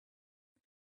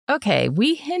Okay,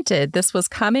 we hinted this was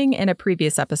coming in a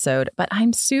previous episode, but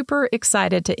I'm super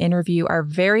excited to interview our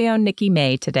very own Nikki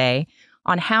May today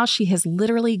on how she has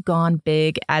literally gone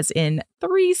big, as in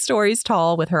 3 stories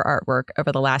tall, with her artwork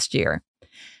over the last year.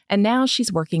 And now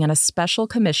she's working on a special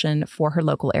commission for her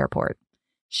local airport.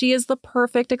 She is the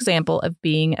perfect example of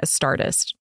being a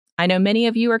startist. I know many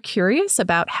of you are curious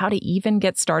about how to even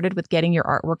get started with getting your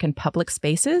artwork in public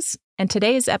spaces, and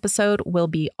today's episode will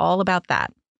be all about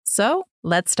that. So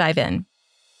let's dive in.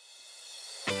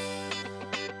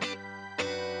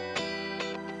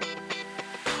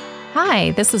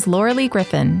 Hi, this is Laura Lee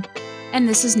Griffin. And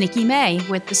this is Nikki May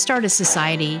with the Stardust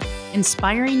Society,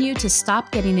 inspiring you to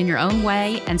stop getting in your own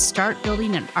way and start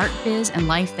building an art biz and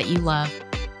life that you love.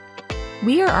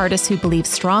 We are artists who believe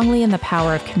strongly in the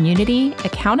power of community,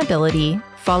 accountability,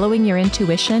 following your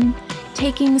intuition,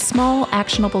 taking small,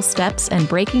 actionable steps, and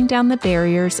breaking down the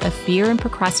barriers of fear and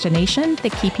procrastination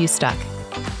that keep you stuck.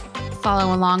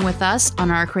 Follow along with us on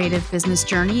our creative business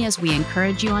journey as we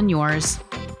encourage you on yours.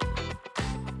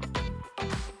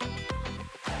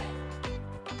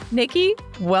 Nikki,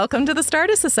 welcome to the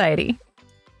Stardust Society.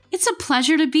 It's a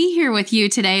pleasure to be here with you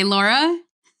today, Laura.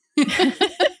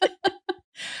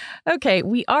 Okay,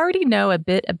 we already know a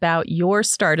bit about your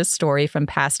Stardust story from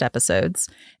past episodes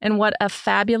and what a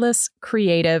fabulous,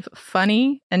 creative,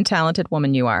 funny, and talented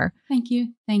woman you are. Thank you.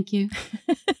 Thank you.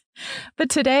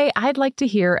 But today, I'd like to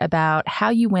hear about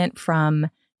how you went from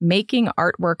making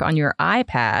artwork on your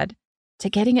iPad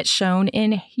to getting it shown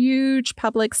in huge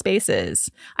public spaces.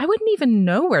 I wouldn't even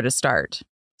know where to start.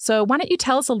 So why don't you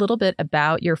tell us a little bit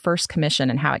about your first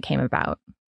commission and how it came about?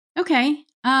 Okay.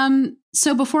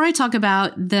 So before I talk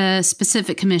about the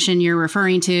specific commission you're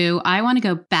referring to, I want to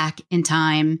go back in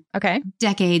time. Okay.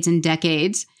 Decades and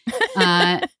decades.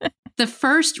 The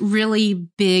first really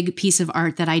big piece of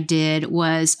art that I did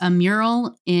was a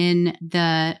mural in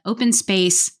the open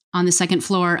space on the second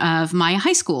floor of my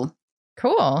high school.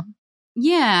 Cool.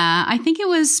 Yeah, I think it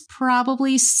was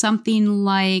probably something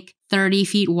like 30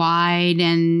 feet wide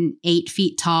and 8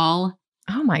 feet tall.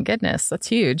 Oh my goodness, that's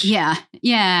huge. Yeah.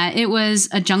 It was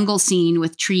a jungle scene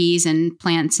with trees and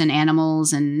plants and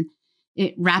animals, and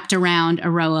it wrapped around a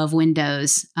row of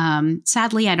windows.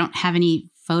 Sadly, I don't have any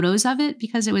photos of it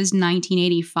because it was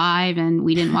 1985 and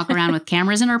we didn't walk around with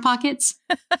cameras in our pockets.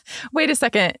 Wait a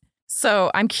second.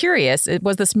 So I'm curious,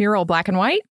 was this mural black and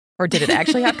white, or did it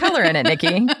actually have color in it,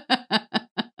 Nikki?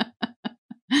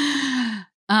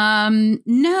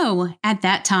 No, at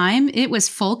that time it was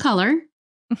full color.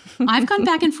 I've gone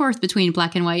back and forth between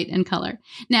black and white and color.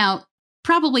 Now,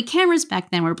 probably cameras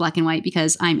back then were black and white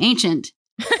because I'm ancient.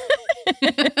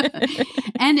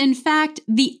 And in fact,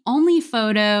 the only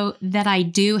photo that I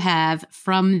do have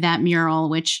from that mural,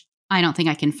 which I don't think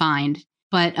I can find,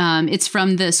 but it's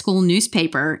from the school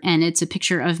newspaper, and it's a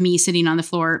picture of me sitting on the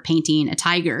floor painting a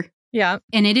tiger. Yeah.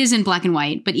 And it is in black and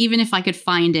white, but even if I could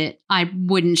find it, I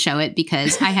wouldn't show it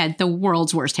because I had the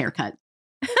world's worst haircut.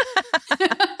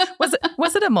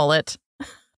 Was it a mullet?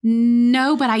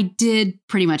 No, but I did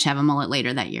pretty much have a mullet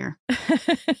later that year.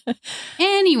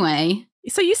 Anyway.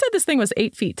 So you said this thing was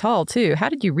 8 feet tall, too. How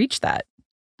did you reach that?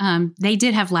 They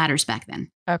did have ladders back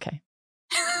then. Okay.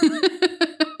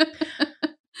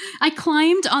 I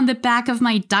climbed on the back of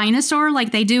my dinosaur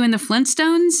like they do in the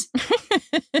Flintstones.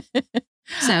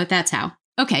 So that's how.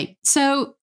 Okay,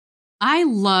 so I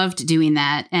loved doing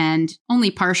that, and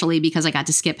only partially because I got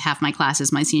to skip half my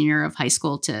classes my senior year of high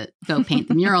school to go paint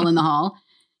the mural in the hall,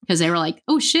 because they were like,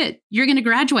 oh shit, you're going to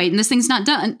graduate and this thing's not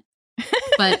done.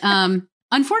 But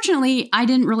unfortunately, I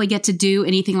didn't really get to do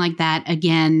anything like that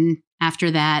again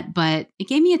after that, but it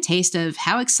gave me a taste of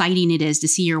how exciting it is to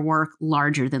see your work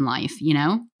larger than life, you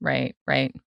know? Right.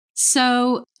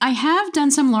 So I have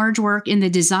done some large work in the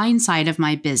design side of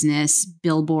my business,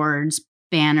 billboards,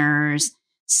 banners,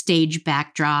 stage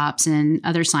backdrops, and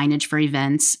other signage for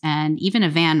events, and even a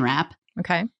van wrap.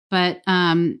 Okay. But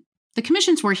the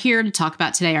commissions we're here to talk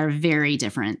about today are very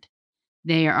different.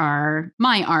 They are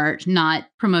my art, not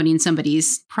promoting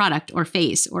somebody's product or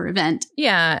face or event.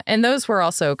 Yeah. And those were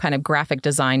also kind of graphic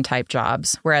design type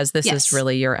jobs, whereas this is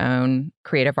really your own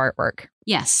creative artwork.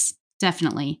 Yes,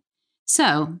 definitely.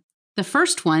 So the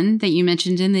first one that you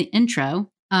mentioned in the intro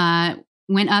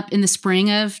went up in the spring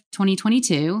of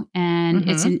 2022. And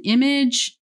it's an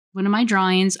image, one of my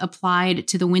drawings, applied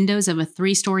to the windows of a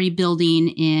 3-story building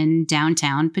in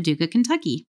downtown Paducah,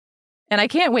 Kentucky. And I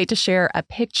can't wait to share a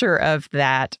picture of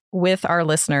that with our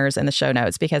listeners in the show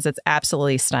notes because it's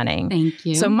absolutely stunning. Thank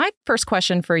you. So my first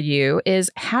question for you is,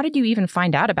 how did you even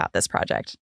find out about this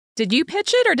project? Did you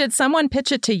pitch it or did someone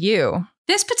pitch it to you?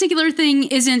 This particular thing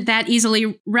isn't that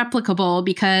easily replicable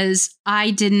because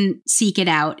I didn't seek it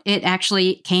out. It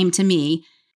actually came to me.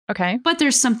 Okay. But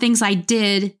there's some things I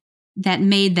did that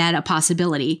made that a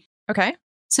possibility. Okay.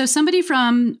 So somebody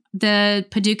from the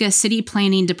Paducah City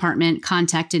Planning Department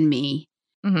contacted me.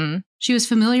 Mm-hmm. She was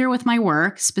familiar with my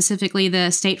work, specifically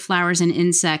the state flowers and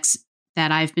insects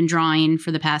that I've been drawing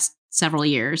for the past several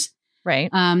years. Right.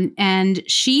 And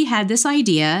she had this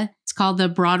idea. It's called the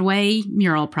Broadway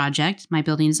Mural Project. My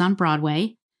building is on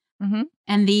Broadway. Mm-hmm.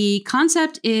 And the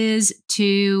concept is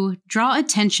to draw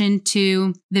attention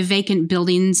to the vacant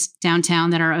buildings downtown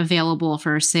that are available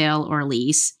for sale or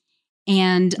lease.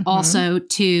 And also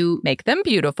to make them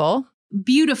beautiful,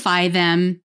 beautify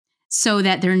them so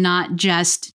that they're not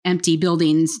just empty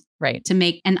buildings. Right. To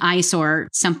make an eyesore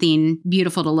something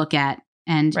beautiful to look at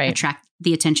and attract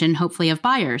the attention, hopefully, of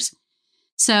buyers.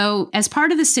 So as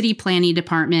part of the city planning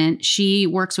department, she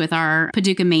works with our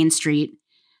Paducah Main Street.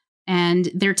 And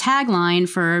their tagline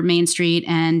for Main Street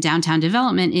and downtown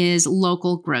development is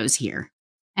local grows here.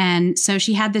 And so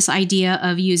she had this idea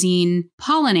of using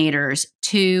pollinators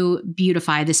to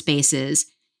beautify the spaces,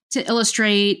 to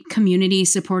illustrate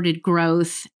community-supported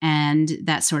growth and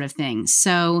that sort of thing.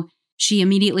 So she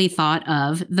immediately thought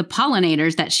of the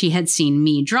pollinators that she had seen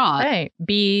me draw. Right.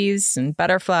 Bees and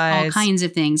butterflies. All kinds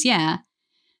of things, yeah.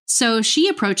 So she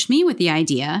approached me with the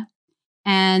idea,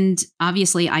 and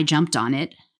obviously I jumped on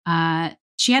it.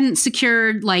 She hadn't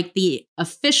secured like the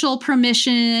official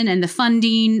permission and the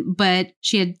funding, but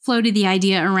she had floated the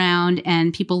idea around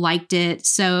and people liked it.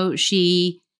 So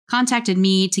she contacted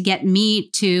me to get me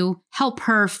to help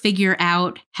her figure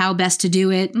out how best to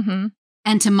do it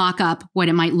and to mock up what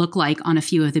it might look like on a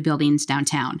few of the buildings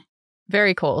downtown.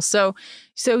 Very cool. So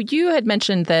you had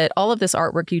mentioned that all of this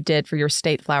artwork you did for your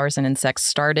state flowers and insects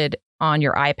started on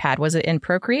your iPad. Was it in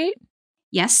Procreate?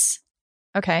 Yes.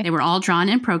 Okay. They were all drawn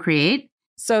in Procreate.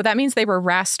 So that means they were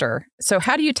raster. So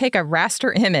how do you take a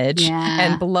raster image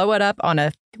and blow it up on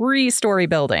a 3-story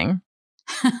building?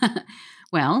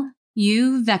 Well,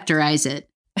 you vectorize it.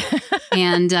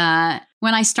 And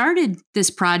when I started this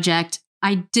project,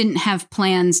 I didn't have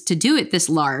plans to do it this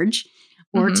large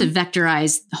or to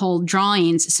vectorize whole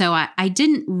drawings. So I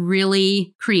didn't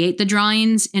really create the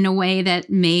drawings in a way that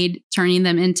made turning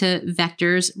them into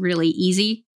vectors really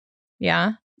easy.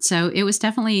 Yeah. So it was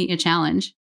definitely a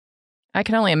challenge. I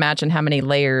can only imagine how many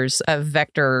layers of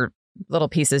vector little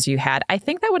pieces you had. I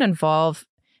think that would involve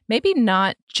maybe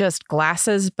not just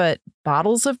glasses, but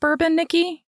bottles of bourbon,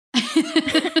 Nikki.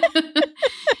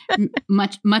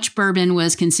 Much bourbon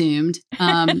was consumed.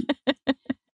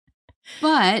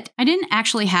 But I didn't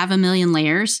actually have a million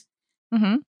layers.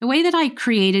 The way that I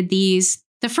created these,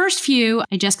 the first few,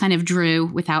 I just kind of drew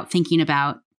without thinking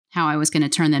about how I was going to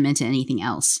turn them into anything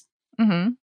else.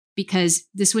 Because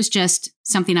this was just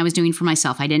something I was doing for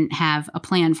myself. I didn't have a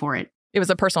plan for it. It was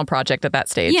a personal project at that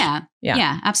stage.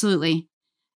 Yeah, absolutely.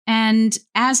 And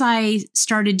as I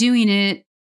started doing it,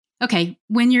 okay,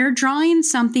 when you're drawing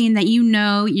something that you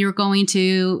know you're going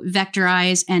to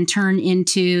vectorize and turn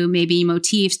into maybe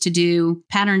motifs to do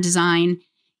pattern design,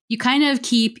 you kind of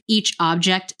keep each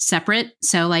object separate.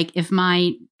 So like if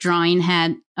my drawing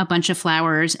had a bunch of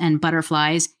flowers and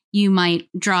butterflies, you might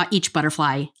draw each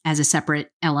butterfly as a separate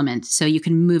element so you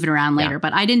can move it around later.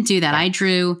 But I didn't do that. I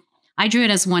drew it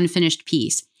as one finished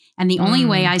piece. And the only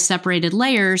way I separated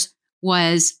layers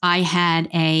was I had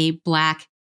a black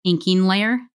inking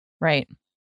layer. Right.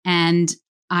 And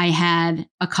I had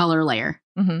a color layer.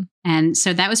 And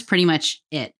so that was pretty much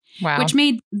it. Wow. Which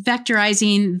made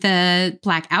vectorizing the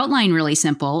black outline really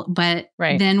simple. But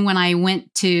then when I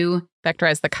went to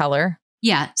vectorize the color.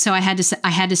 Yeah. So I had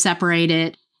to separate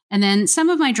it. And then some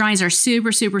of my drawings are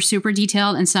super, super, super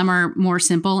detailed and some are more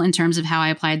simple in terms of how I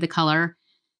applied the color.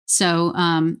 So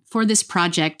for this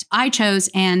project, I chose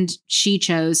and she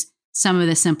chose some of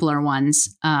the simpler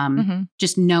ones,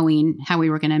 just knowing how we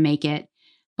were going to make it.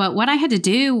 But what I had to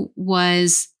do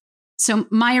was, so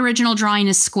my original drawing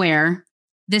is square.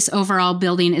 This overall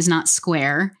building is not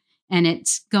square and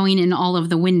it's going in all of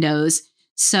the windows.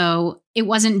 So it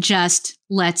wasn't just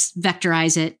let's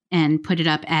vectorize it and put it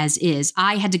up as is.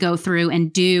 I had to go through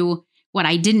and do what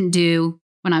I didn't do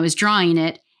when I was drawing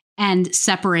it and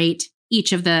separate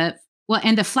each of and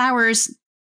the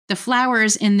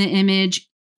flowers in the image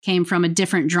came from a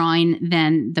different drawing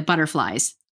than the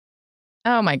butterflies.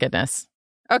 Oh my goodness.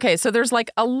 Okay, so there's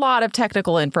like a lot of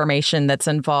technical information that's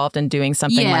involved in doing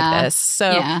something like this.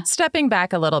 So stepping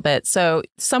back a little bit. So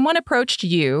someone approached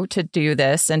you to do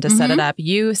this and to set it up.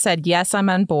 You said, yes, I'm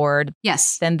on board.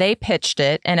 Yes. Then they pitched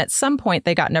it. And at some point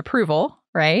they got an approval,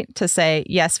 right? To say,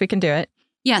 yes, we can do it.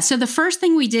 Yeah. So the first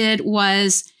thing we did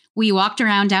was we walked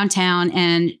around downtown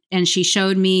and she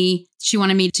showed me, she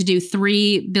wanted me to do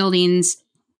 3 buildings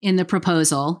in the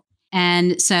proposal.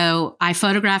 And so I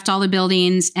photographed all the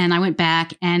buildings and I went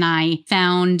back and I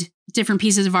found different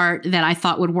pieces of art that I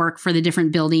thought would work for the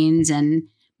different buildings and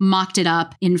mocked it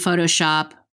up in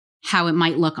Photoshop how it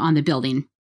might look on the building.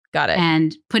 Got it.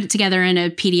 And put it together in a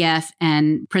PDF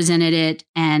and presented it.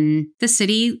 And the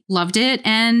city loved it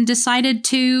and decided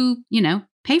to,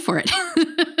 pay for it.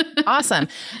 Awesome.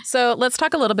 So let's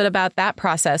talk a little bit about that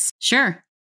process. Sure.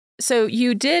 So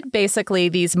you did basically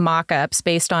these mock-ups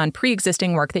based on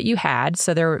pre-existing work that you had.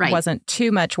 So there wasn't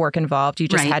too much work involved. You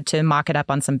just had to mock it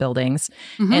up on some buildings.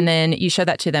 Mm-hmm. And then you showed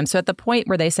that to them. So at the point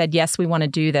where they said, yes, we want to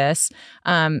do this,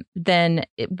 then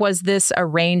was this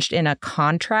arranged in a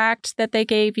contract that they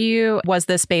gave you? Was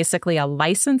this basically a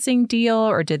licensing deal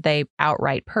or did they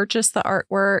outright purchase the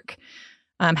artwork?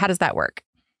 How does that work?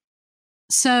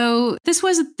 So this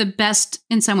was the best,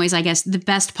 in some ways, I guess, the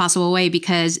best possible way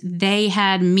because they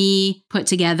had me put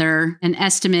together an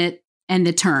estimate and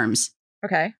the terms.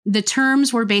 Okay. The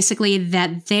terms were basically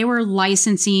that they were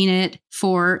licensing it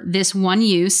for this one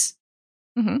use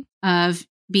of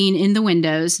being in the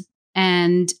windows.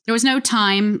 And there was no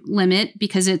time limit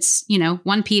because it's,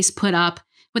 one piece put up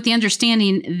with the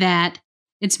understanding that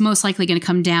it's most likely going to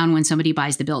come down when somebody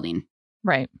buys the building.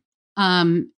 Right.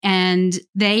 And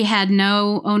they had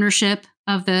no ownership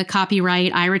of the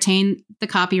copyright. I retain the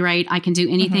copyright. I can do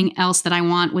anything else that I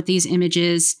want with these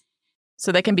images.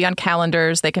 So they can be on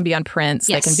calendars, they can be on prints,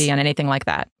 they can be on anything like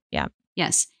that. Yeah.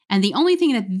 Yes. And the only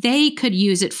thing that they could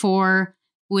use it for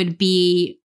would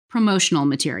be promotional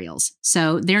materials.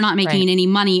 So they're not making any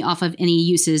money off of any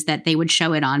uses that they would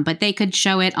show it on, but they could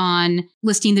show it on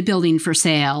listing the building for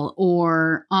sale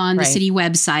or on the city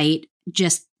website,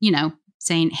 just,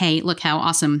 saying, hey, look how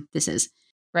awesome this is.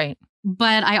 Right.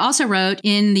 But I also wrote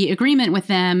in the agreement with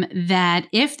them that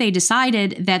if they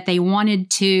decided that they wanted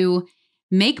to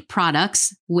make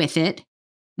products with it,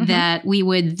 that we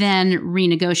would then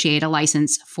renegotiate a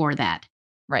license for that.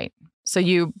 Right. So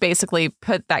you basically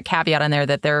put that caveat on there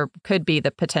that there could be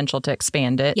the potential to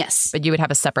expand it. Yes. But you would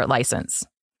have a separate license.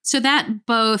 So that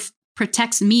both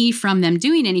protects me from them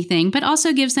doing anything, but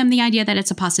also gives them the idea that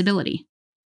it's a possibility.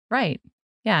 Right.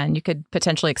 Yeah, and you could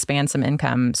potentially expand some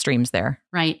income streams there.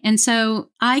 Right. And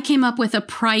so I came up with a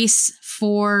price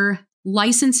for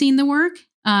licensing the work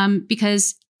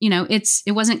because,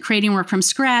 it wasn't creating work from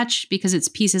scratch because it's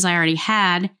pieces I already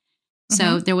had.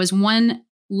 So there was one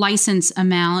license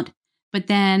amount, but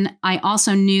then I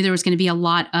also knew there was going to be a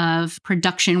lot of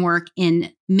production work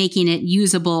in making it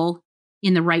usable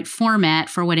in the right format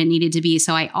for what it needed to be.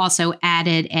 So I also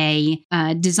added a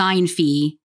design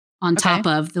fee on top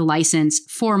of the license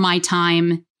for my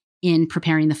time in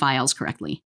preparing the files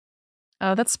correctly.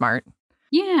 Oh, that's smart.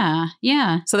 Yeah,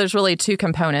 yeah. So there's really 2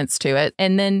 components to it.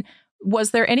 And then was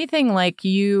there anything like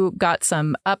you got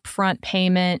some upfront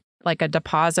payment, like a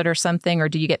deposit or something, or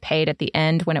do you get paid at the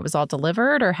end when it was all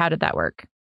delivered, or how did that work?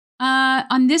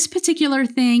 On this particular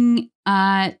thing,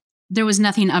 there was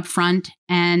nothing upfront.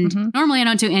 And normally I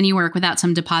don't do any work without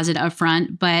some deposit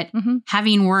upfront. But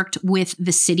having worked with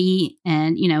the city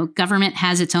and, government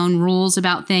has its own rules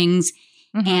about things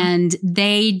and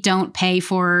they don't pay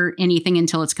for anything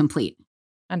until it's complete.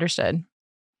 Understood.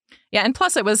 Yeah. And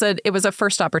plus it was a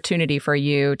first opportunity for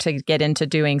you to get into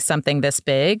doing something this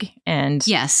big. And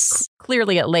yes,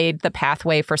 clearly it laid the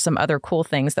pathway for some other cool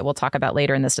things that we'll talk about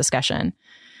later in this discussion.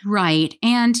 Right.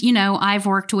 And, I've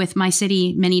worked with my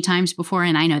city many times before,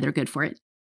 and I know they're good for it.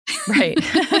 Right.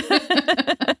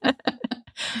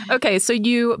 Okay. So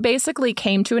you basically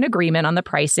came to an agreement on the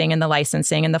pricing and the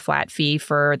licensing and the flat fee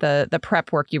for the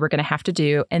prep work you were going to have to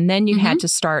do. And then you had to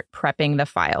start prepping the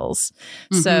files.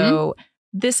 So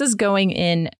this is going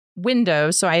in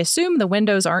Windows. So I assume the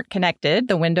windows aren't connected.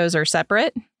 The windows are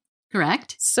separate.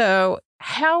 Correct. So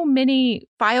how many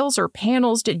files or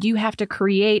panels did you have to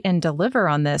create and deliver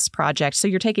on this project? So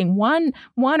you're taking one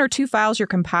or 2 files you're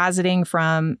compositing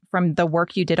from the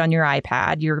work you did on your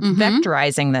iPad. You're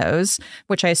vectorizing those,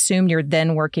 which I assume you're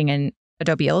then working in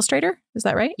Adobe Illustrator. Is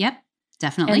that right? Yep,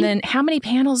 definitely. And then how many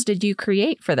panels did you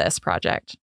create for this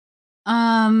project?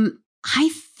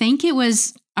 I think it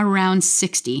was around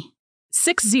 60.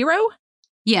 60?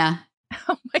 Yeah.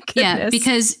 Oh my goodness. Yeah,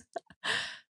 because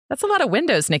that's a lot of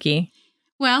windows, Nikki.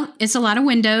 Well, it's a lot of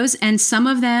windows, and some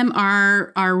of them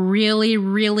are really,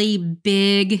 really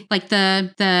big, like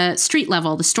the street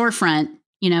level, the storefront.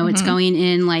 It's going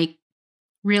in like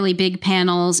really big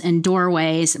panels and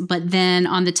doorways. But then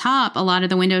on the top, a lot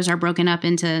of the windows are broken up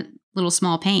into little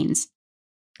small panes.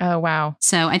 Oh, wow.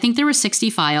 So I think there were 60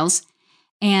 files.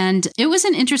 And it was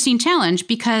an interesting challenge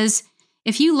because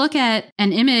if you look at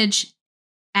an image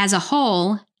as a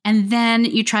whole and then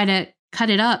you try to cut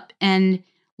it up and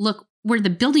look where the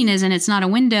building is and it's not a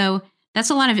window, that's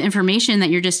a lot of information that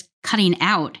you're just cutting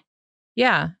out.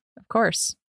 Yeah, of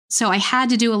course. So I had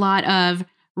to do a lot of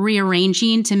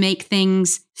rearranging to make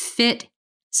things fit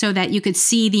so that you could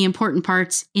see the important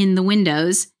parts in the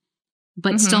windows,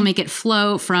 but still make it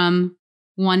flow from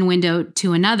one window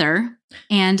to another.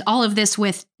 And all of this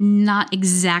with not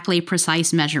exactly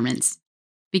precise measurements,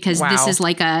 because this is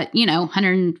like a,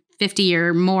 150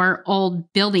 or more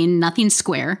old building, nothing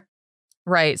square.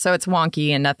 Right. So it's wonky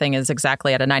and nothing is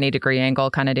exactly at a 90-degree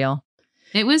angle kind of deal.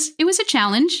 It was a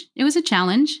challenge. It was a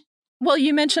challenge. Well,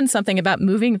 you mentioned something about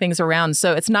moving things around.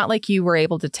 So it's not like you were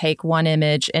able to take one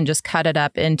image and just cut it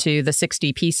up into the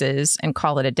 60 pieces and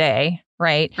call it a day,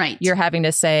 right? Right. You're having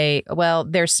to say, well,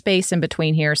 there's space in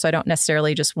between here. So I don't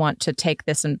necessarily just want to take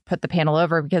this and put the panel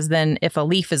over, because then if a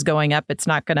leaf is going up, it's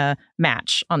not going to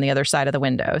match on the other side of the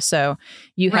window. So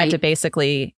you had to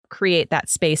basically create that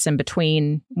space in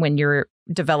between when you're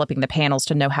developing the panels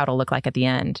to know how to look like at the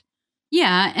end.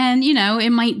 Yeah. And, it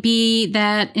might be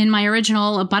that in my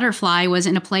original, a butterfly was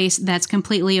in a place that's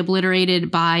completely obliterated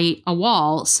by a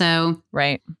wall. So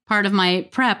part of my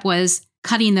prep was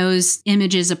cutting those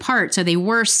images apart so they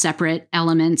were separate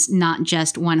elements, not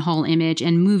just one whole image,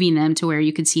 and moving them to where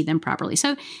you could see them properly.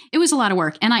 So it was a lot of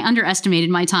work, and I underestimated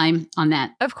my time on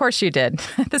that. Of course you did.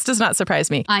 This does not surprise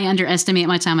me. I underestimate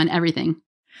my time on everything.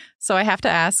 So I have to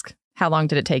ask, how long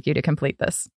did it take you to complete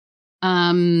this?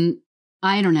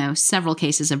 I don't know, several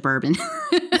cases of bourbon.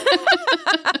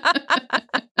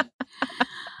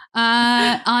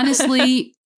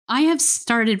 Honestly, I have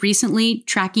started recently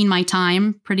tracking my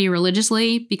time pretty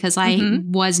religiously because I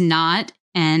was not.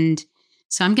 And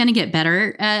so I'm going to get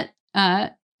better at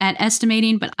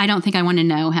estimating, but I don't think I want to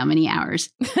know how many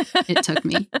hours it took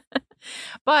me.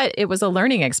 But it was a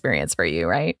learning experience for you,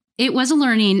 right? It was a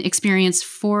learning experience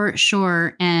for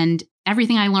sure. And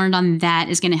everything I learned on that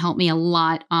is going to help me a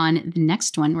lot on the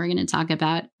next one we're going to talk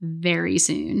about very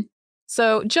soon.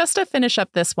 So just to finish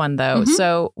up this one, though,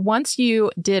 so once you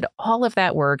did all of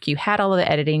that work, you had all of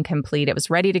the editing complete, it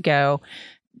was ready to go.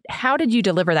 How did you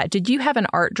deliver that? Did you have an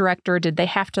art director? Did they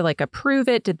have to approve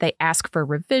it? Did they ask for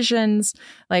revisions?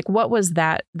 What was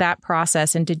that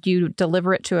process? And did you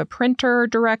deliver it to a printer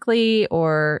directly,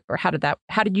 or how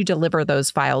did you deliver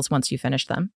those files once you finished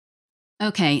them?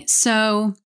 Okay,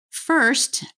 so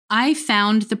first, I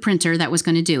found the printer that was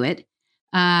going to do it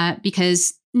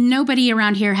because nobody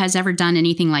around here has ever done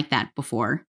anything like that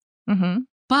before.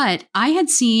 But I had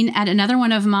seen at another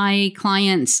one of my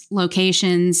clients'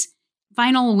 locations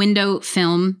vinyl window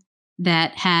film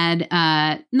that had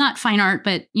not fine art,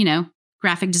 but,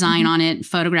 graphic design on it,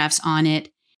 photographs on it.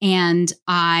 And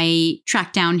I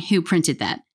tracked down who printed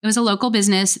that. It was a local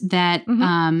business that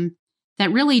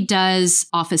that really does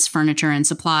office furniture and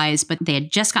supplies, but they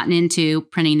had just gotten into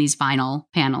printing these vinyl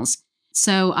panels.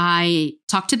 So I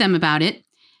talked to them about it.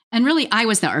 And really, I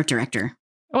was the art director.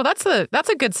 Well, that's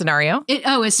a good scenario.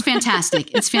 It's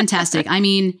fantastic. It's fantastic. I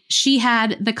mean, she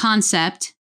had the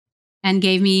concept and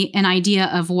gave me an idea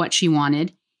of what she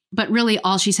wanted. But really,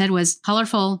 all she said was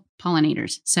colorful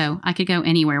pollinators. So I could go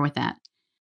anywhere with that.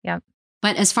 Yeah.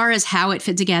 But as far as how it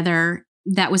fit together,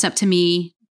 that was up to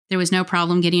me. There was no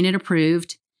problem getting it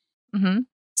approved.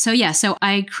 So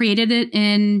I created it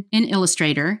in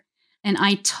Illustrator. And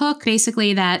I took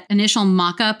basically that initial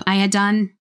mock-up I had done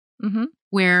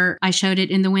where I showed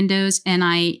it in the windows, and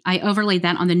I overlaid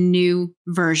that on the new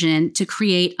version to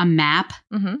create a map,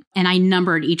 and I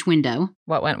numbered each window.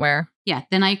 What went where? Yeah.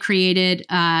 Then I created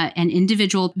an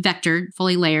individual vector,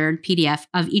 fully layered PDF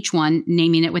of each one,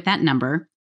 naming it with that number.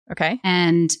 Okay.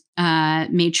 And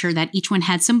made sure that each one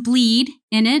had some bleed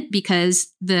in it because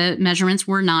the measurements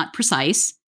were not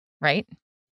precise. Right.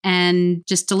 And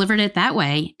just delivered it that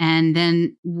way, and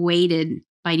then waited,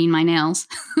 biting my nails.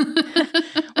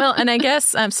 Well, and I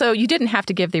guess, so you didn't have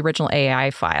to give the original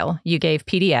AI file. You gave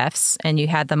PDFs and you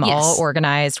had them all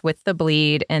organized with the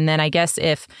bleed. And then I guess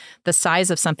if the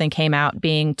size of something came out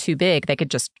being too big, they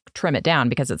could just trim it down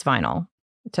because it's vinyl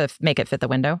to make it fit the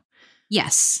window.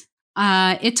 Yes.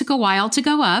 It took a while to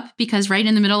go up because right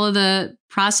in the middle of the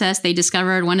process, they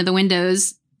discovered one of the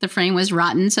windows, the frame was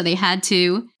rotten. So they had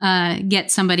to get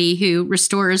somebody who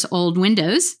restores old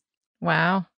windows.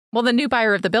 Wow. Well, the new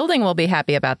buyer of the building will be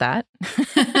happy about that.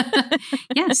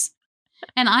 Yes.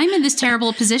 And I'm in this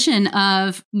terrible position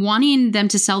of wanting them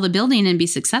to sell the building and be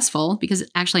successful because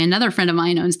actually another friend of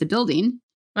mine owns the building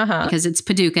because it's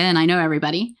Paducah and I know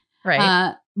everybody.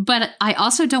 Right. But I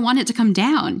also don't want it to come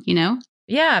down,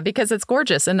 Yeah, because it's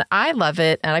gorgeous and I love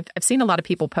it. And I've seen a lot of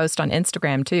people post on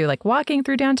Instagram too, like walking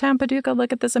through downtown Paducah,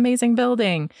 look at this amazing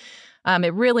building.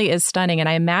 It really is stunning. And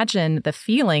I imagine the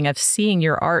feeling of seeing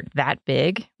your art that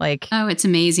big, like, Oh, it's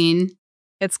amazing.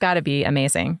 It's got to be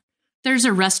amazing. There's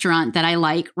a restaurant that I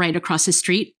like right across the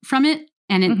street from it.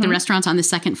 And the restaurant's on the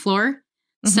second floor.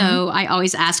 So I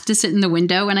always ask to sit in the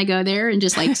window when I go there and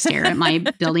just like stare at my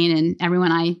building. And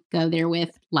everyone I go there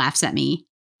with laughs at me.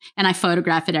 And I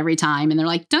photograph it every time. And they're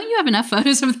like, don't you have enough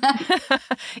photos of that?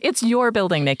 It's your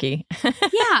building, Nikki. Yeah.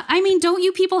 I mean, don't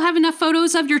you people have enough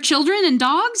photos of your children and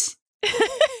dogs?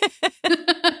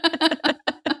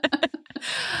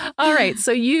 All right.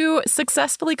 So you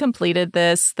successfully completed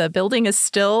this. The building is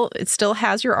it still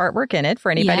has your artwork in it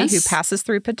for anybody who passes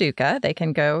through Paducah. They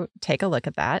can go take a look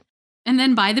at that. And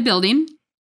then buy the building.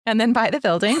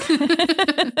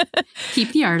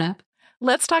 Keep the art up.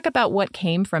 Let's talk about what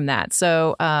came from that.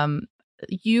 So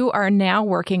you are now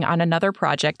working on another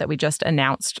project that we just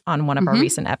announced on one of our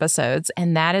recent episodes,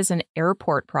 and that is an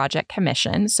airport project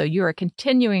commission. So you are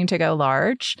continuing to go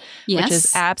large, which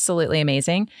is absolutely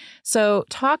amazing. So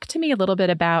talk to me a little bit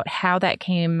about how that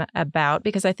came about,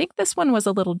 because I think this one was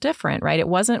a little different, right? It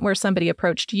wasn't where somebody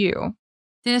approached you.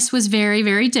 This was very,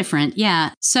 very different.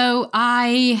 Yeah. So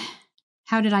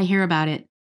how did I hear about it?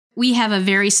 We have a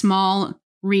very small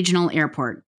regional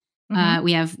airport.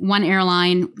 We have one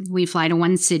airline. We fly to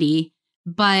one city,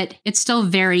 but it's still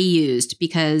very used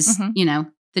because,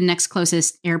 the next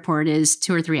closest airport is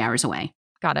 2 or 3 hours away.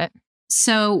 Got it.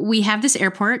 So we have this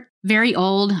airport, very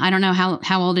old. I don't know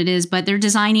how old it is, but they're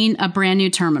designing a brand new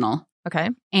terminal. Okay.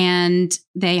 And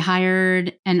they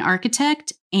hired an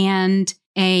architect and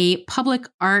a public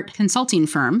art consulting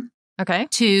firm. Okay.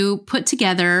 To put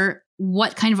together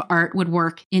what kind of art would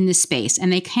work in this space.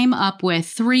 And they came up with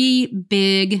 3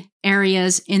 big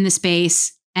areas in the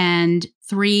space and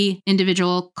 3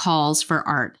 individual calls for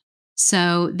art.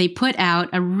 So they put out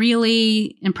a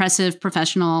really impressive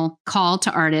professional call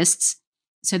to artists.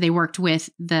 So they worked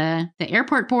with the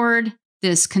airport board,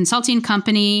 this consulting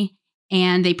company,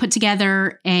 and they put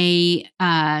together a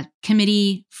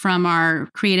committee from our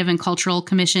Creative and Cultural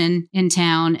Commission in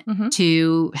town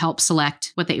to help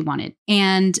select what they wanted.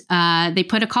 And they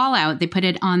put a call out. They put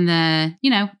it on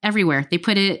everywhere. They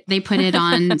put it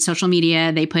on social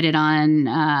media. They put it on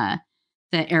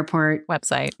the airport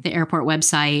website.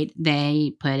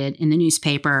 They put it in the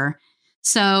newspaper.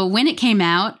 So when it came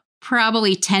out,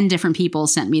 probably 10 different people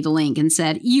sent me the link and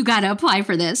said, you got to apply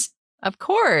for this. Of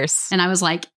course. And I was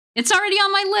like, it's already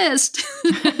on my list.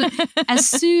 As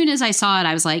soon as I saw it,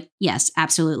 I was like, yes,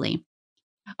 absolutely.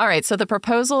 All right. So the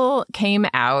proposal came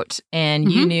out and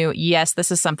you knew, yes,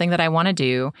 this is something that I want to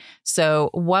do. So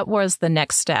what was the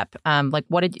next step?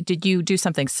 Did you do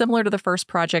something similar to the first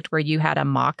project where you had a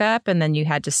mock-up and then you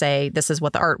had to say, this is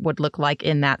what the art would look like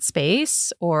in that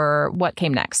space? Or what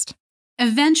came next?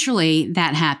 Eventually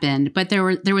that happened, but there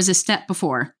was a step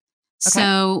before. Okay.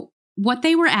 So what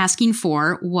they were asking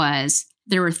for was,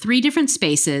 there were 3 different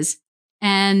spaces,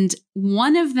 and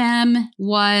one of them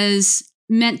was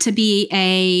meant to be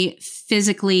a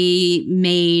physically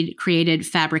made, created,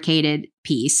 fabricated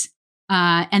piece.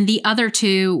 And the other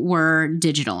 2 were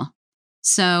digital.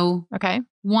 So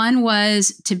one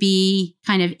was to be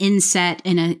kind of inset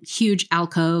in a huge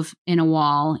alcove in a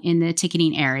wall in the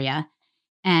ticketing area.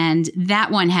 And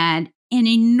that one had an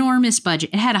enormous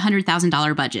budget. It had a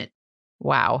 $100,000 budget.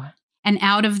 Wow. And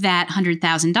out of that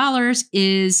 $100,000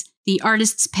 is the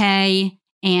artist's pay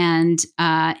and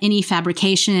any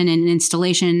fabrication and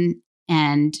installation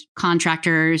and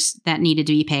contractors that needed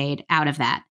to be paid out of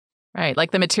that. Right.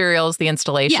 Like the materials, the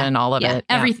installation, all of it.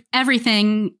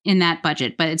 Everything in that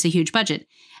budget, but it's a huge budget.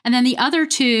 And then the other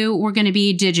 2 were going to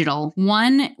be digital.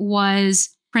 One was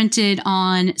printed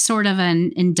on sort of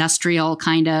an industrial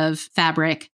kind of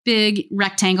fabric, big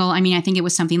rectangle. I mean, I think it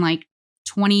was something like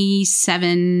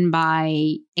 27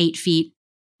 by 8 feet.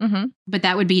 But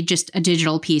that would be just a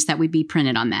digital piece that would be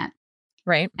printed on that.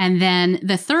 Right. And then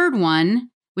the third one,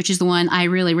 which is the one I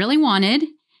really, really wanted,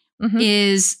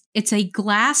 it's a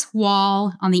glass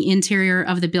wall on the interior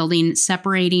of the building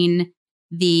separating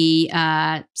the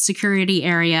security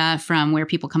area from where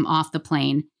people come off the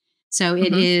plane. So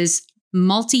it is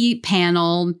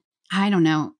multi-paneled. I don't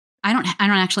know. I don't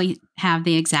actually have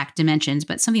the exact dimensions,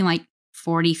 but something like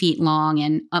 40 feet long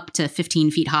and up to 15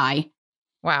 feet high.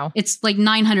 Wow. It's like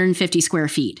 950 square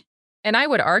feet. And I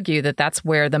would argue that that's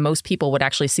where the most people would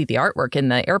actually see the artwork in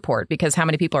the airport, because how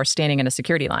many people are standing in a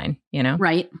security line,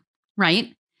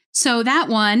 Right. So that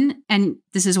one, and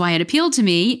this is why it appealed to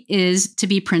me, is to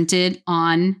be printed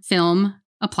on film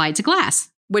applied to glass.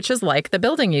 Which is like the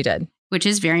building you did. which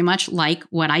is very much like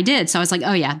what I did. So I was like,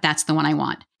 oh yeah, that's the one I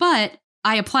want. But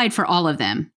I applied for all of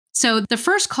them. So the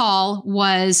first call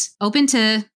was open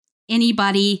to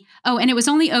anybody. Oh, and it was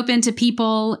only open to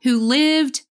people who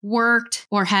lived, worked,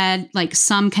 or had like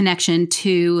some connection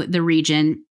to the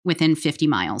region within 50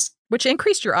 miles. Which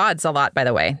increased your odds a lot, by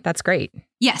the way. That's great.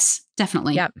 Yes,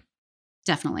 definitely. Yep.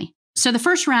 Definitely. So the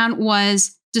first round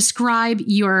was describe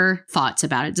your thoughts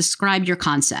about it. Describe your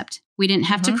concept. We didn't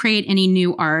have to create any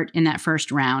new art in that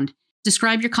first round.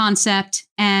 Describe your concept,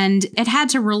 and it had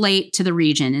to relate to the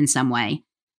region in some way.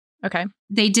 Okay.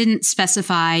 They didn't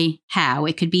specify how.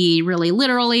 It could be really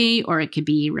literally, or it could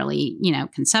be really,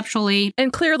 conceptually.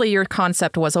 And clearly your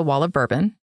concept was a wall of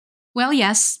bourbon. Well,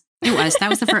 yes, it was. That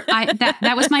was the first.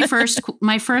 That was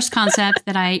my first concept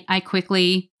that I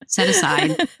quickly set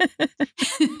aside.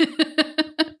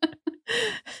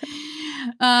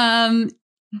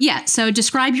 Yeah. So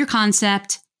describe your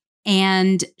concept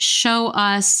and show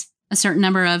us a certain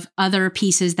number of other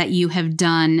pieces that you have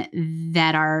done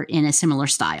that are in a similar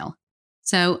style.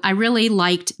 So I really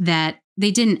liked that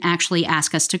they didn't actually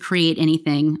ask us to create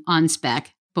anything on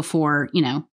spec before,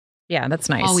 Yeah, that's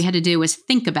nice. All we had to do was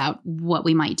think about what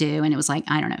we might do. And it was like,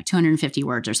 I don't know, 250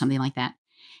 words or something like that.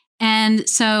 And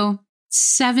so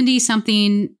 70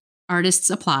 something artists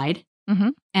applied. Mm-hmm.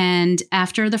 And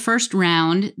after the first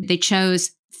round, they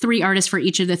chose 3 artists for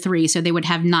each of the 3. So they would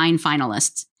have 9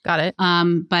 finalists. Got it.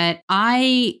 But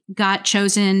I got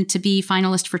chosen to be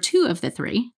finalist for 2 of the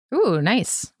 3. Ooh,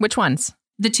 nice. Which ones?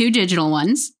 The 2 digital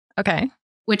ones. Okay.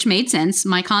 Which made sense.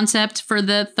 My concept for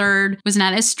the third was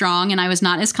not as strong and I was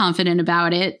not as confident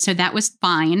about it. So that was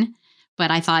fine. But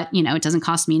I thought, it doesn't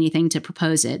cost me anything to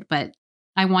propose it. But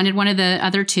I wanted one of the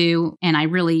other 2 and I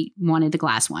really wanted the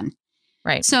glass one.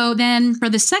 Right. So then for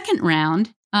the second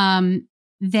round,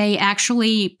 they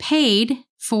actually paid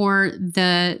for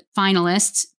the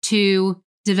finalists to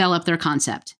develop their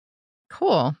concept.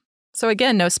 Cool. So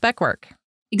again, no spec work.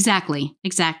 Exactly.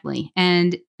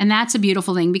 And that's a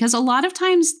beautiful thing because a lot of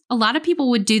times, a lot of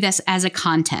people would do this as a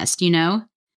contest,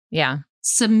 Yeah.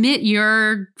 Submit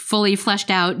your fully fleshed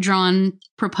out, drawn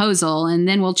proposal, and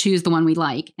then we'll choose the one we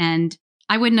like. And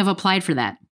I wouldn't have applied for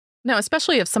that. No,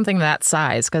 especially if something that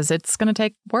size, because it's going to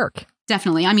take work.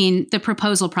 Definitely. I mean, the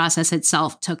proposal process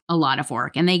itself took a lot of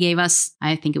work and they gave us,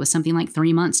 I think it was something like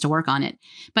 3 months to work on it.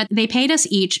 But they paid us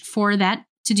each for that,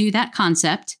 to do that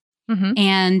concept. Mm-hmm.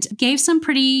 And gave some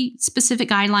pretty specific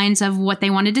guidelines of what they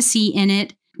wanted to see in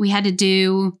it. We had to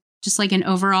do just like an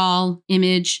overall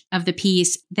image of the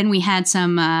piece. Then we had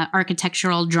some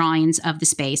architectural drawings of the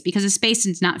space because the space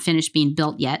is not finished being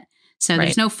built yet. So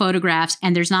There's no photographs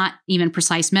and there's not even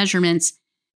precise measurements,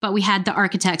 but we had the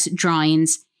architect's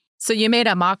drawings. So you made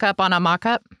a mock-up on a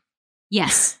mock-up?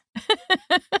 Yes.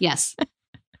 Yes.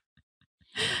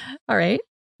 All right.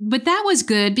 But that was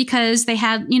good because they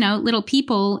had, little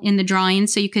people in the drawing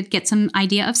so you could get some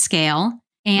idea of scale.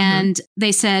 And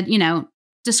they said,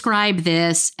 describe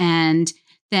this and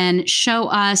then show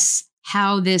us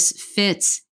how this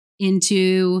fits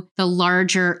into the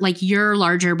larger, like your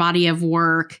larger body of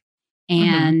work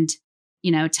and,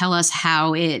 tell us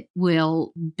how it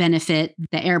will benefit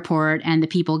the airport and the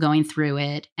people going through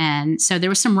it. And so there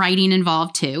was some writing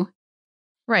involved too.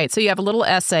 Right. So you have a little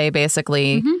essay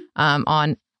basically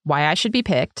on why I should be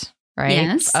picked, right?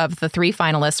 Yes. Of the 3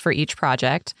 finalists for each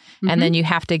project. And then you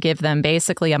have to give them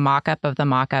basically a mock-up of the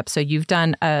mock-up. So you've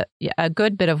done a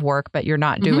good bit of work, but you're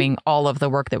not doing all of the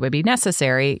work that would be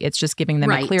necessary. It's just giving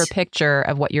them a clear picture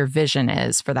of what your vision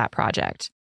is for that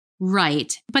project.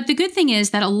 Right. But the good thing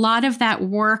is that a lot of that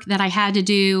work that I had to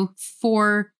do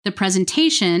for the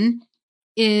presentation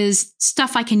is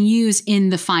stuff I can use in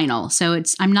the final. So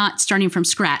I'm not starting from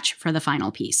scratch for the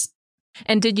final piece.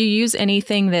 And did you use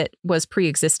anything that was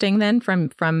pre-existing then from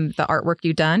the artwork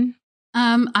you've done?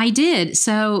 I did.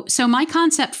 So my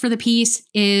concept for the piece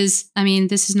is,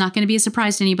 this is not going to be a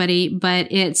surprise to anybody,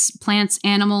 but it's plants,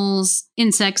 animals,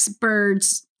 insects,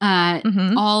 birds,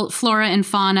 all flora and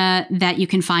fauna that you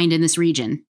can find in this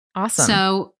region. Awesome.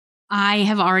 So I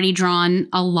have already drawn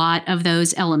a lot of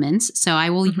those elements. So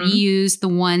I will reuse the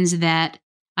ones that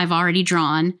I've already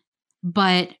drawn,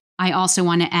 but I also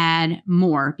want to add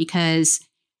more because,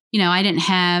 I didn't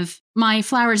have my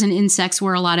flowers and insects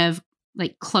were a lot of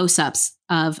like close-ups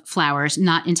of flowers,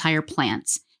 not entire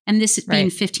plants. And this being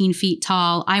 15 feet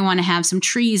tall, I want to have some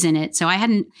trees in it. So I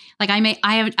hadn't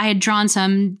I had drawn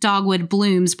some dogwood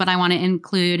blooms, but I want to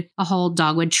include a whole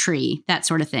dogwood tree, that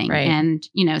sort of thing. Right. And,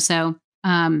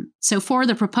 so for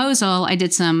the proposal, I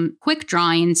did some quick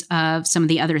drawings of some of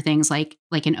the other things like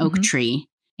an oak tree.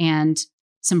 And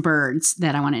some birds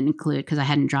that I wanted to include because I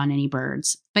hadn't drawn any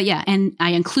birds. But yeah, and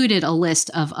I included a list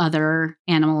of other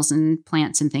animals and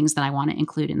plants and things that I want to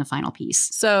include in the final piece.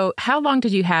 So how long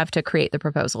did you have to create the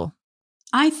proposal?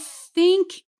 I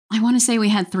want to say we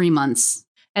had 3 months.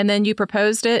 And then you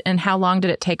proposed it, and how long did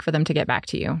it take for them to get back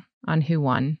to you on who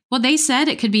won? Well, they said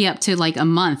it could be up to like a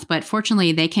month, but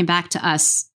fortunately they came back to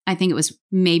us. I think it was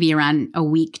maybe around a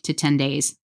week to 10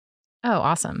 days. Oh,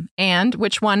 awesome. And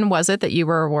which one was it that you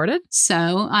were awarded?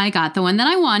 So I got the one that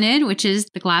I wanted, which is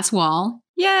the glass wall.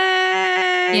 Yay!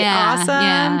 Yeah, Awesome.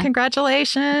 yeah.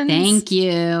 Congratulations. Thank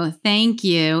you. Thank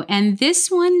you. And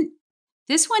this one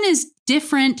is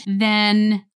different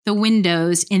than the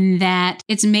windows in that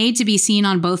it's made to be seen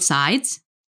on both sides.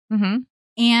 Mm-hmm.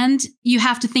 And you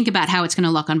have to think about how it's going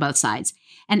to look on both sides.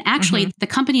 And actually, the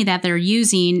company that they're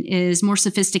using is more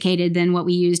sophisticated than what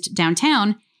we used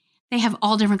downtown. They have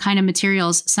all different kind of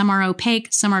materials. Some are opaque,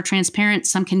 some are transparent,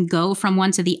 some can go from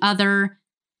one to the other.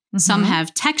 Some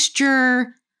have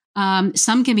texture.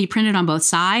 Some can be printed on both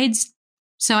sides.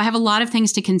 So I have a lot of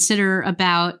things to consider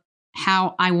about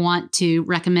how I want to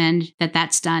recommend that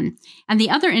that's done. And the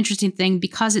other interesting thing,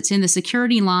 because it's in the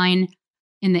security line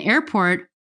in the airport,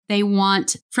 they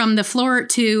want from the floor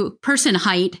to person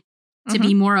height to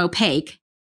be more opaque.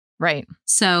 Right.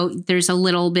 So there's a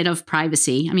little bit of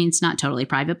privacy. I mean, it's not totally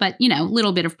private, but, a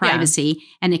little bit of privacy,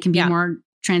 and it can be more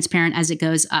transparent as it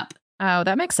goes up. Oh,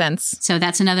 that makes sense. So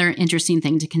that's another interesting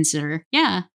thing to consider.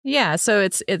 Yeah. Yeah. So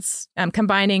it's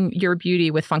combining your beauty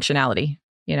with functionality,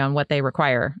 and what they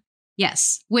require.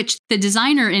 Yes. Which the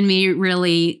designer in me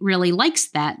really, really likes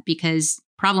that, because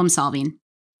problem solving.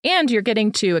 And you're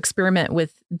getting to experiment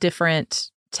with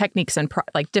different techniques and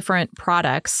different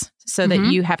products, so that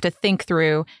you have to think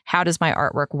through, how does my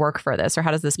artwork work for this? Or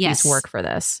how does this piece work for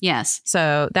this? Yes.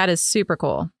 So that is super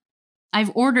cool.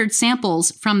 I've ordered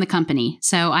samples from the company.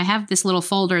 So I have this little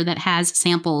folder that has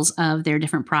samples of their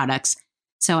different products.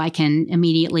 So I can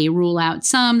immediately rule out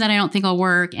some that I don't think will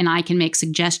work, and I can make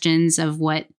suggestions of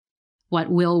what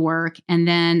will work. And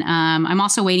then I'm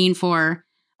also waiting for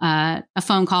a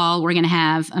phone call. We're going to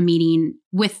have a meeting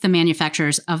with the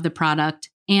manufacturers of the product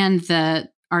and the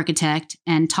architect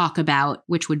and talk about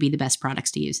which would be the best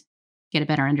products to use, get a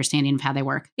better understanding of how they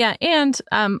work. Yeah. And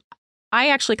I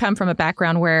actually come from a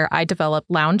background where I develop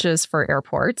lounges for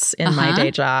airports in my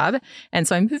day job. And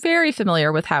so I'm very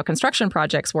familiar with how construction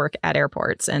projects work at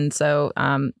airports. And so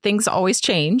things always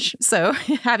change. So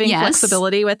having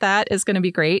flexibility with that is going to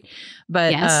be great.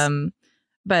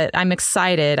 But I'm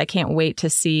excited. I can't wait to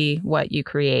see what you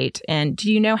create. And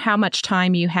do you know how much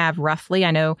time you have roughly?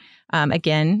 I know,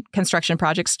 again, construction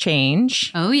projects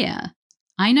change. Oh, yeah.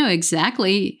 I know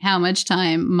exactly how much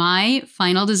time. My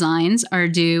final designs are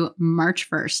due March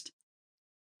 1st.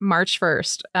 March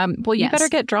 1st. Well, you better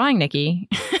get drawing, Nikki.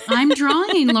 I'm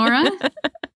drawing, Laura.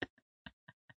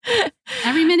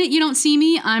 Every minute you don't see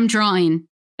me, I'm drawing.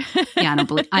 Yeah,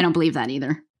 I don't believe that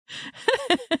either.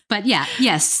 But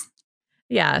yes.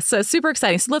 Yeah, so super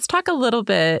exciting. So let's talk a little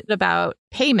bit about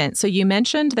payment. So you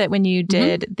mentioned that when you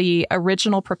did the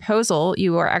original proposal,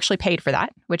 you were actually paid for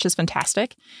that, which is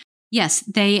fantastic. Yes,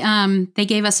 they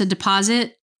gave us a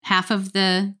deposit, half of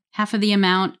the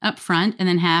amount up front, and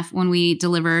then half when we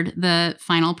delivered the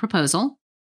final proposal.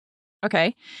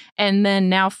 Okay. And then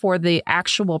now for the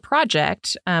actual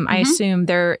project, I assume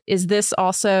is this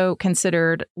also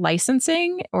considered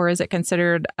licensing, or is it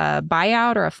considered a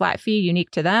buyout or a flat fee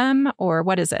unique to them, or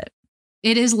what is it?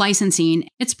 It is licensing.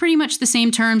 It's pretty much the same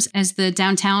terms as the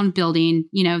downtown building.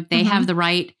 They have the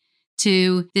right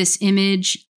to this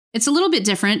image. It's a little bit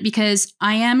different because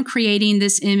I am creating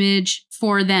this image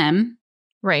for them.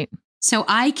 Right. So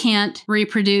I can't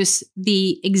reproduce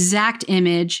the exact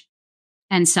image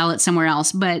and sell it somewhere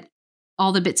else, but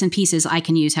all the bits and pieces I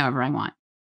can use however I want.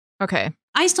 Okay.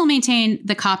 I still maintain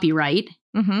the copyright.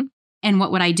 And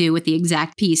what would I do with the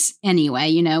exact piece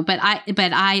anyway, but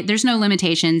I there's no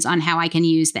limitations on how I can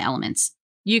use the elements.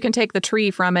 You can take the tree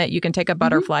from it. You can take a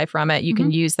butterfly from it. You can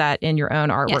use that in your own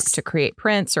artwork to create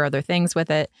prints or other things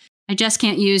with it. I just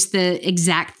can't use the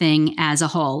exact thing as a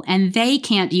whole. And they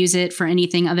can't use it for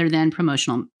anything other than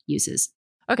promotional uses.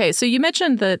 Okay, so you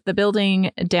mentioned that the building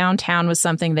downtown was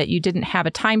something that you didn't have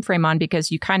a time frame on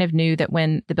because you kind of knew that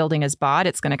when the building is bought,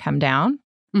 it's going to come down.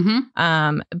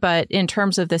 But in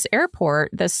terms of this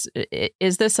airport,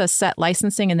 is this a set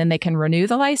licensing and then they can renew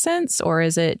the license, or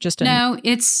is it just No,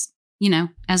 it's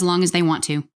as long as they want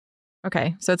to.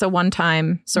 Okay, so it's a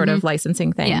one-time sort of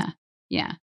licensing thing.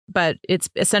 Yeah. But it's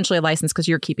essentially a license because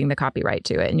you're keeping the copyright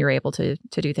to it and you're able to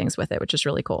do things with it, which is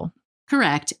really cool.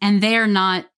 Correct. And they're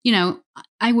not,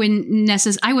 I wouldn't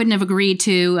have agreed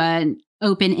to an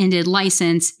open-ended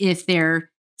license if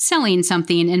they're selling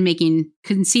something and making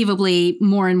conceivably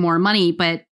more and more money,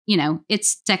 but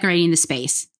it's decorating the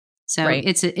space. So Right.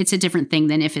 it's a different thing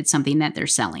than if it's something that they're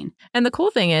selling. And the cool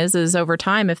thing is over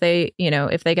time, if they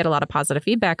get a lot of positive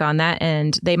feedback on that,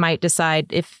 and they might decide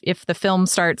if the film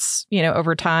starts,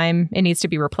 over time, it needs to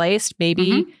be replaced,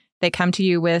 maybe they come to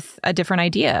you with a different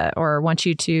idea or want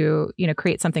you to,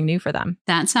 create something new for them.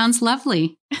 That sounds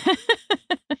lovely.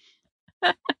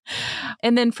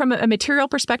 And then from a material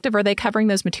perspective, are they covering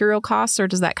those material costs, or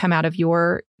does that come out of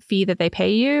your fee that they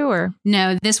pay you? Or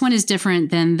no, this one is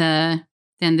different than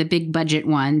the big budget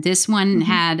one. This one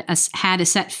had a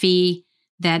set fee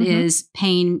that is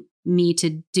paying me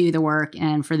to do the work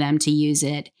and for them to use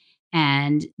it,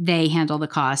 and they handle the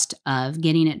cost of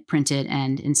getting it printed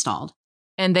and installed.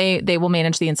 And they will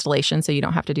manage the installation, so you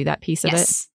don't have to do that piece of it.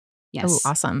 Yes. Oh,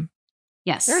 awesome.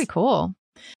 Yes. Very cool.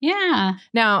 Yeah.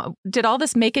 Now, did all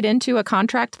this make it into a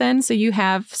contract then? So you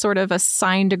have sort of a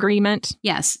signed agreement?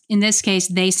 Yes. In this case,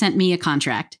 they sent me a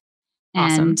contract.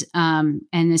 Awesome. And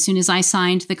as soon as I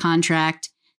signed the contract,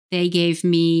 they gave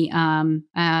me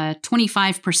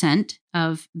 25%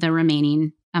 of the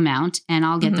remaining amount, and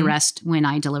I'll get the rest when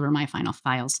I deliver my final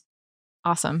files.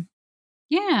 Awesome.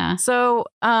 Yeah. So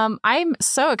I'm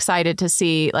so excited to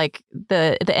see like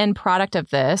the end product of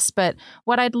this. But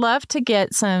what I'd love to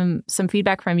get some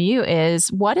feedback from you is,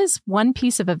 what is one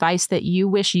piece of advice that you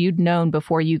wish you'd known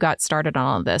before you got started on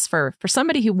all of this for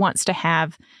somebody who wants to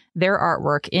have their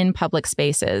artwork in public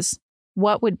spaces?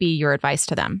 What would be your advice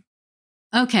to them?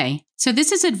 Okay. So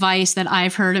this is advice that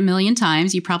I've heard a million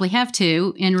times. You probably have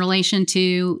too, in relation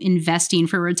to investing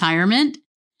for retirement.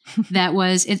 That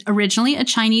was originally a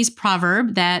Chinese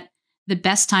proverb that the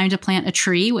best time to plant a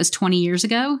tree was 20 years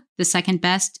ago. The second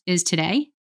best is today.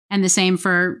 And the same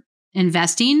for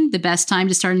investing. The best time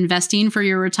to start investing for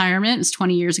your retirement was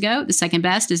 20 years ago. The second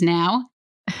best is now.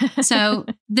 So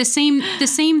the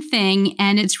same thing.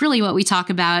 And it's really what we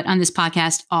talk about on this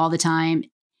podcast all the time.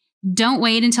 Don't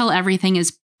wait until everything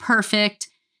is perfect.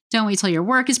 Don't wait till your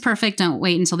work is perfect. Don't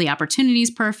wait until the opportunity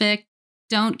is perfect.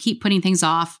 Don't keep putting things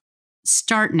off.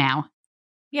 Start now.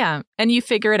 Yeah. And you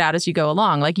figure it out as you go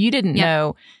along. Like you didn't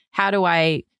know, how do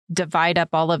I divide up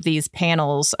all of these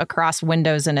panels across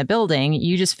windows in a building?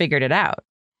 You just figured it out.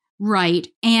 Right.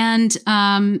 And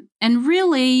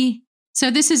really,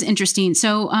 so this is interesting.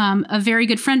 So a very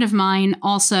good friend of mine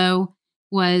also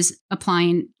was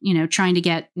applying, trying to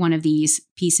get one of these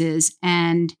pieces.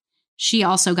 And she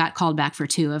also got called back for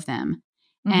 2 of them.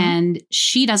 And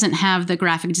she doesn't have the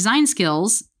graphic design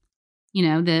skills,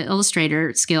 the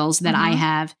illustrator skills that I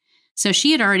have. So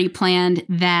she had already planned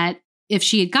that if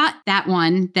she had got that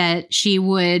one, that she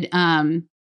would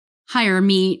hire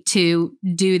me to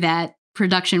do that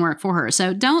production work for her.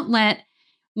 So don't let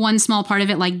one small part of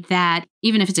it like that,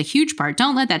 even if it's a huge part,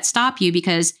 don't let that stop you,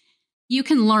 because you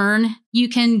can learn, you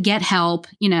can get help,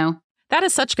 That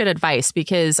is such good advice,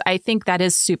 because I think that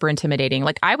is super intimidating.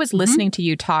 Like I was listening to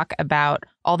you talk about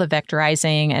all the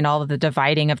vectorizing and all of the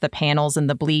dividing of the panels and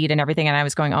the bleed and everything. And I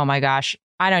was going, oh my gosh,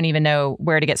 I don't even know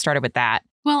where to get started with that.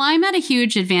 Well, I'm at a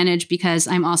huge advantage because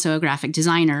I'm also a graphic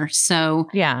designer. So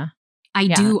I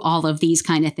do all of these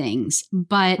kind of things.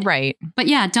 But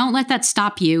yeah, don't let that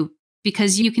stop you,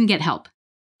 because you can get help.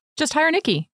 Just hire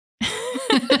Nikki.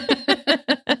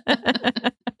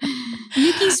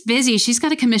 Nikki's busy. She's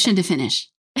got a commission to finish.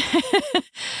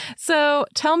 So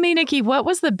tell me, Nikki, what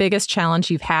was the biggest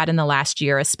challenge you've had in the last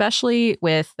year, especially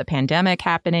with the pandemic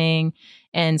happening,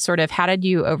 and sort of how did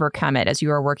you overcome it as you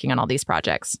were working on all these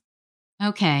projects?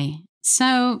 Okay.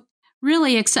 So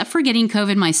really, except for getting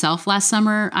COVID myself last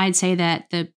summer, I'd say that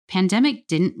the pandemic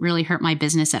didn't really hurt my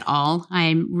business at all.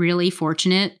 I'm really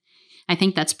fortunate. I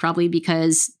think that's probably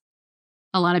because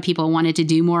a lot of people wanted to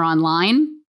do more online.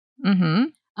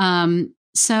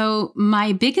 So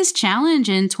my biggest challenge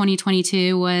in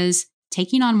 2022 was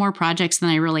taking on more projects than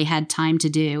I really had time to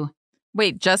do.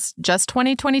 Wait, just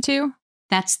 2022?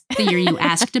 That's the year you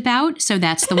asked about. So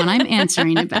that's the one I'm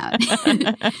answering about.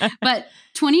 But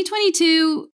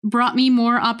 2022 brought me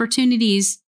more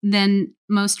opportunities than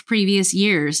most previous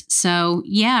years. So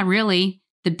yeah, really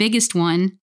the biggest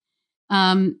one,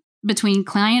 between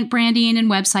client branding and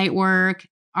website work,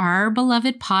 our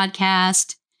beloved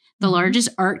podcast, the largest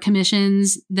art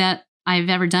commissions that I've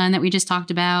ever done that we just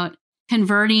talked about,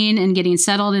 converting and getting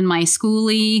settled in my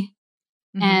schoolie,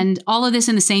 and all of this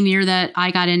in the same year that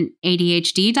I got an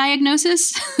ADHD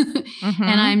diagnosis.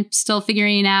 And I'm still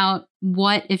figuring out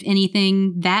what, if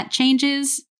anything, that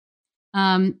changes.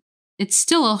 It's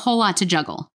still a whole lot to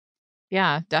juggle.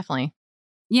 Yeah, definitely.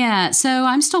 Yeah. So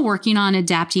I'm still working on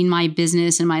adapting my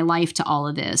business and my life to all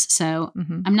of this. So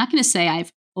I'm not going to say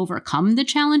I've overcome the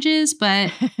challenges,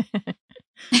 but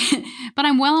but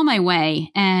I'm well on my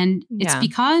way. And it's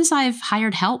because I've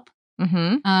hired help.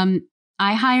 Mm-hmm.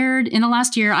 In the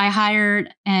last year, I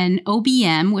hired an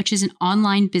OBM, which is an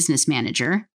online business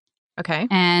manager. Okay.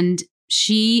 And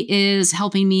she is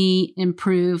helping me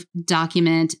improve,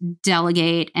 document,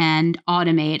 delegate, and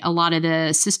automate a lot of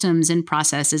the systems and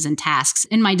processes and tasks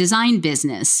in my design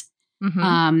business.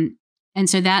 Mm-hmm. And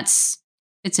so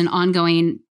it's an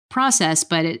ongoing process,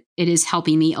 but it is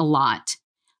helping me a lot,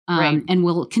 and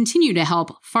will continue to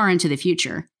help far into the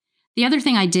future. The other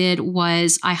thing I did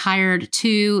was I hired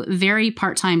 2 very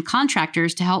part-time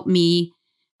contractors to help me,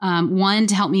 one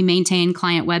to help me maintain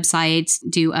client websites,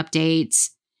 do updates,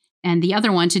 and the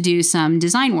other one to do some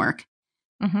design work,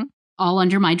 all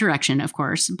under my direction, of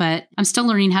course. But I'm still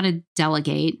learning how to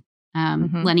delegate.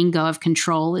 Letting go of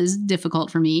control is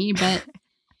difficult for me, but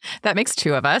that makes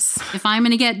 2 of us. If I'm going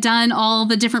to get done all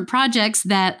the different projects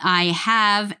that I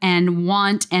have and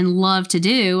want and love to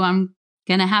do, I'm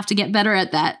going to have to get better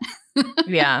at that.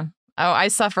 Yeah. Oh, I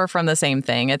suffer from the same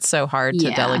thing. It's so hard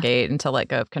to delegate and to let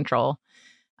go of control.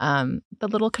 The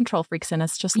little control freaks in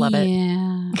us just love it.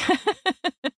 Yeah.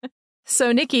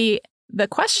 So, Nikki, the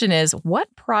question is, what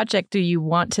project do you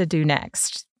want to do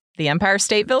next? The Empire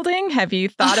State Building? Have you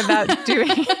thought about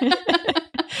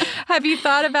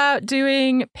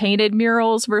doing painted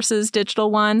murals versus digital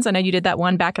ones? I know you did that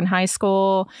one back in high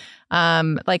school.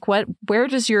 Where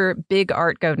does your big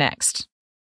art go next?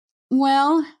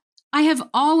 Well, I have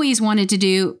always wanted to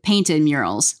do painted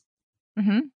murals.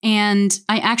 Mm-hmm. And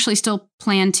I actually still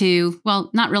plan to, well,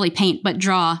 not really paint, but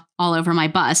draw all over my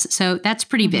bus. So that's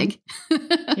pretty big.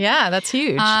 Yeah, that's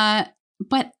huge.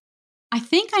 But I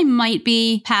think I might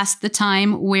be past the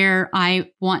time where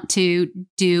I want to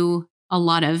do a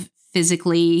lot of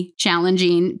physically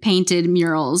challenging painted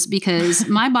murals because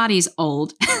my body's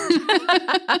old.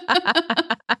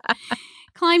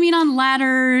 Climbing on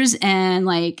ladders and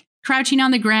like crouching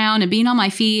on the ground and being on my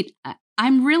feet.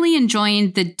 I'm really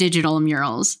enjoying the digital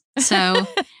murals. So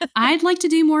I'd like to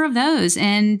do more of those.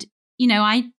 And,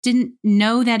 I didn't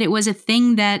know that it was a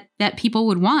thing that people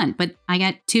would want, but I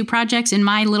got 2 projects in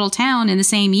my little town in the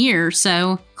same year.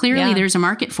 So clearly there's a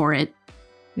market for it.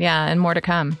 Yeah. And more to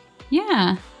come.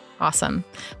 Yeah. Awesome.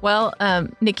 Well,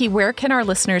 Nikki, where can our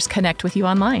listeners connect with you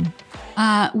online?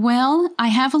 Well, I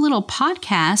have a little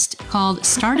podcast called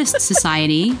Stardust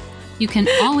Society. You can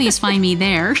always find me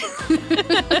there.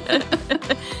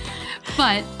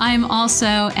 But I'm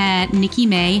also at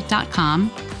nikkimay.com,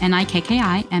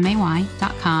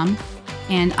 nikkimay.com.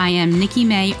 And I am Nikki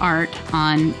May Art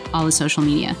on all the social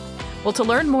media. Well, to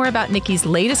learn more about Nikki's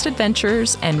latest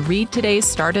adventures and read today's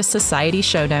Stardust Society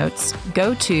show notes,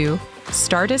 go to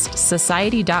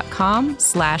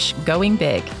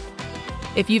stardustsociety.com/goingbig.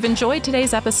 If you've enjoyed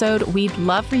today's episode, we'd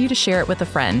love for you to share it with a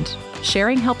friend.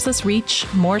 Sharing helps us reach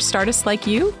more Stardists like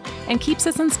you and keeps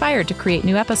us inspired to create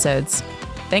new episodes.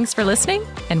 Thanks for listening,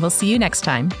 and we'll see you next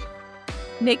time.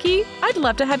 Nikki, I'd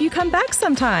love to have you come back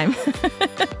sometime.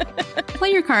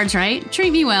 Play your cards right.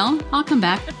 Treat me well. I'll come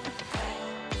back.